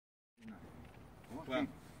Well,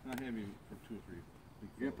 not heavy for 2 or 3.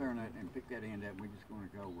 Get up there and pick that end up. We're just going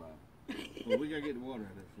to go. Well, we gotta get the water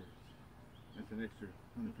out of it first. That's an extra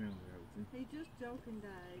 100 pounds there, I would think. He's just joking,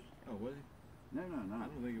 Dave. Oh, was he? No. I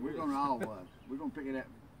don't think it We're was. going to all. We're going to pick it up.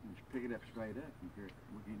 Pick it up straight up. We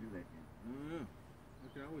can't do that. I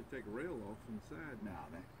can always take a rail off from the side. No,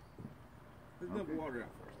 Let's dump the water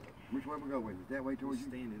out first. Which way we go with it? That way towards you?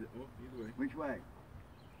 Stand it. Oh, either way. Which way?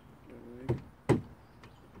 That way.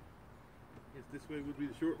 Guess this way would be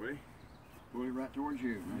the short way. Pull it right towards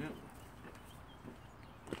you. Huh? Yep.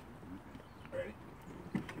 Ready?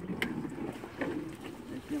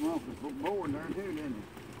 It came off the board there too, didn't it?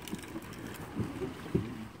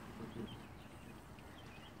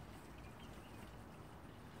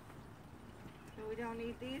 So we don't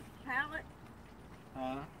need these pallet?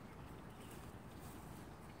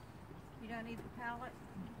 You don't need the pallet?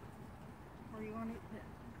 Or you want it the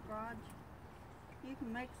garage? You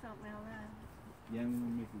can make something out of that. Yeah, I'm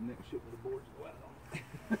gonna make the next ship with the boards go out on.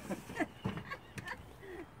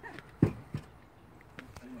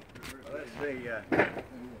 Let's see.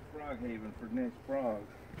 Frog haven for next frog.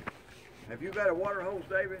 Have you got a water hose,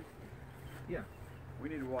 David? Yeah. We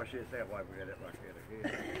need to wash this that way. We got it like that.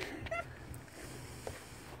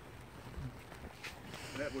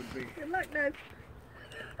 That would be. Good luck, Dave.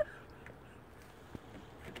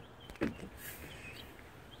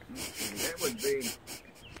 That would be.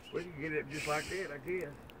 We can get it just like that, I guess.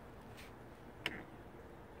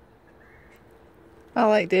 I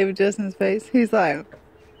like David Justin's face. He's like,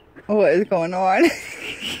 what is going on? You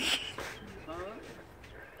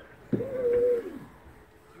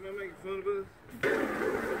gonna make fun of us?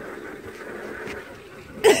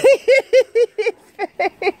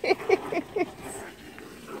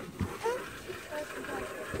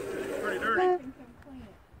 Pretty dirty.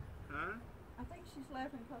 Huh? I think she's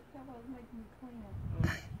laughing because Papa was making me clean it.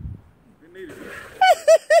 We need it.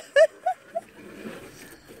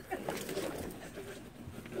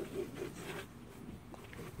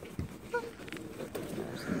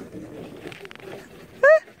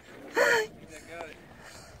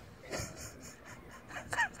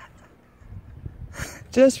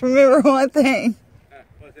 Just remember one thing.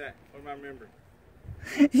 What's that? What am I remembering?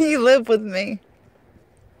 You live with me.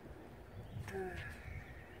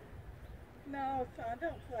 No, son,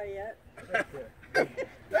 don't play it.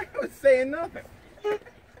 That was saying nothing. I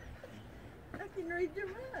can read your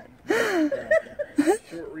mind.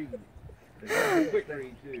 Short reading. Quick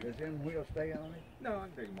read too. Does them wheels stay on it? No, I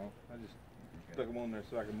can take them off. I just stuck them on there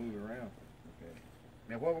so I can move it around. Okay.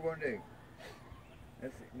 Now what we're going to do?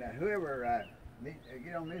 Let's see. Now whoever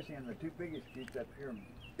get on this end, the two biggest gets up here.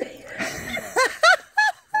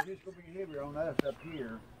 It's going to be heavier on us up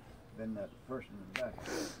here than the person in the back.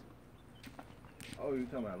 Oh, you're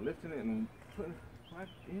talking about lifting it and putting it,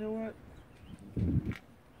 you know what?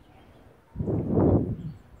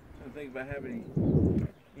 I'm thinking about having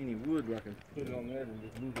any wood where I can put it on there and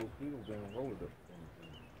just move those wheels down and roll it up.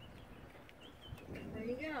 There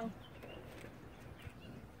you go.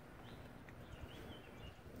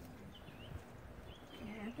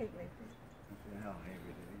 Yeah, I can lift it. See how heavy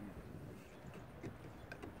it is.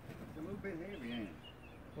 It's a little bit heavy, ain't it?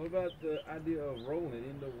 What about the idea of rolling it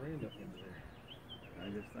end over end up in there? I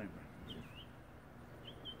just think.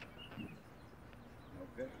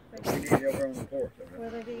 Okay. We need it over on the porch. Will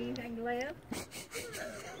there be anything left? It's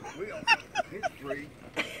free.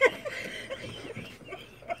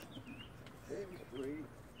 It's free.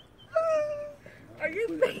 Are you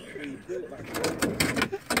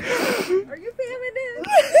filming this?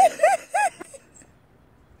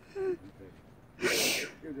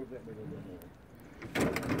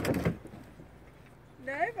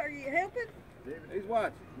 Dave, are you helping? He's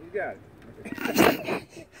watching. He's got it.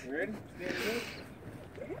 You ready? Stand up.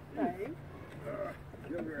 Dave.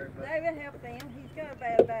 David, help them. He's got a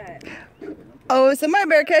bad back. Oh, somebody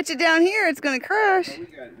better catch it down here. It's going to crush. Oh, we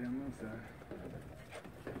got it down one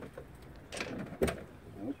side.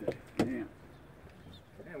 Okay. Yeah.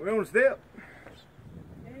 Yeah, we're on the step.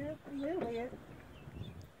 Yeah, a little bit.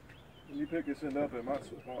 When you pick this end up, it might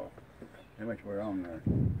slip off. How much we're on there?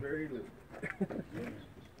 Very little.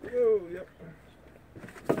 Oh, yep.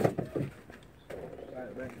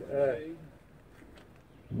 Right back to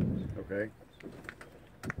Okay.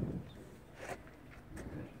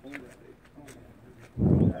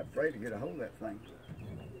 I'm afraid to get a hold of that thing.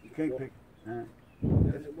 You can't pick. Huh?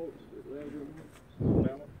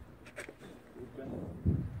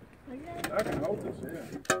 I can hold this,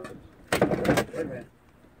 yeah. Wait a minute.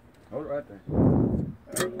 Hold it right there.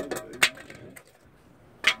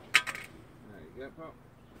 You got Pop?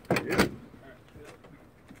 Yeah.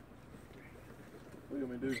 What do you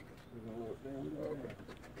want me to do? We're gonna lower it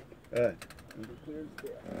down. Clear as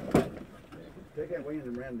death. Take that wind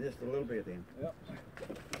and run just a little bit then. Yep.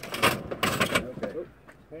 Okay.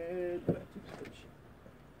 Head back to station.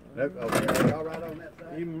 Nope, okay, y'all right on that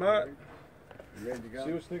side? Even might. You ready to go?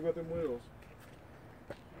 See what you think about them wheels.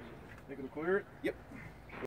 Think it'll clear it? Yep.